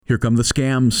Here come the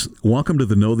scams. Welcome to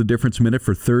the Know the Difference Minute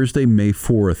for Thursday, May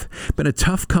 4th. Been a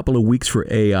tough couple of weeks for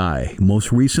AI. Most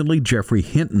recently, Geoffrey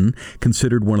Hinton,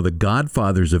 considered one of the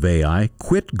godfathers of AI,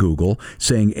 quit Google,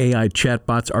 saying AI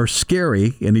chatbots are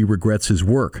scary and he regrets his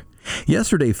work.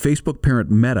 Yesterday, Facebook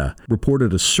parent Meta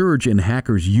reported a surge in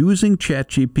hackers using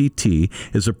ChatGPT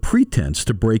as a pretense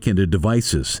to break into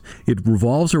devices. It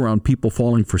revolves around people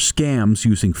falling for scams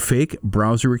using fake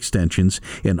browser extensions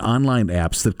and online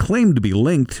apps that claim to be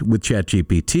linked with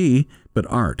ChatGPT, but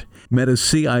aren't. Meta's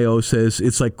CIO says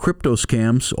it's like crypto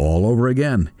scams all over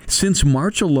again. Since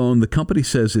March alone, the company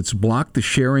says it's blocked the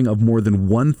sharing of more than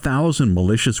 1,000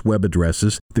 malicious web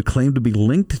addresses that claim to be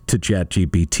linked to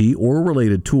ChatGPT or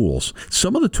related tools.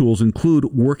 Some of the tools include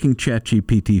working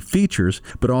ChatGPT features,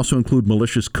 but also include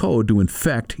malicious code to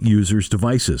infect users'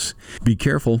 devices. Be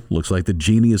careful. Looks like the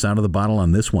genie is out of the bottle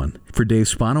on this one. For Dave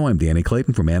Spano, I'm Danny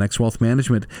Clayton from Annex Wealth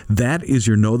Management. That is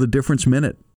your Know the Difference Minute.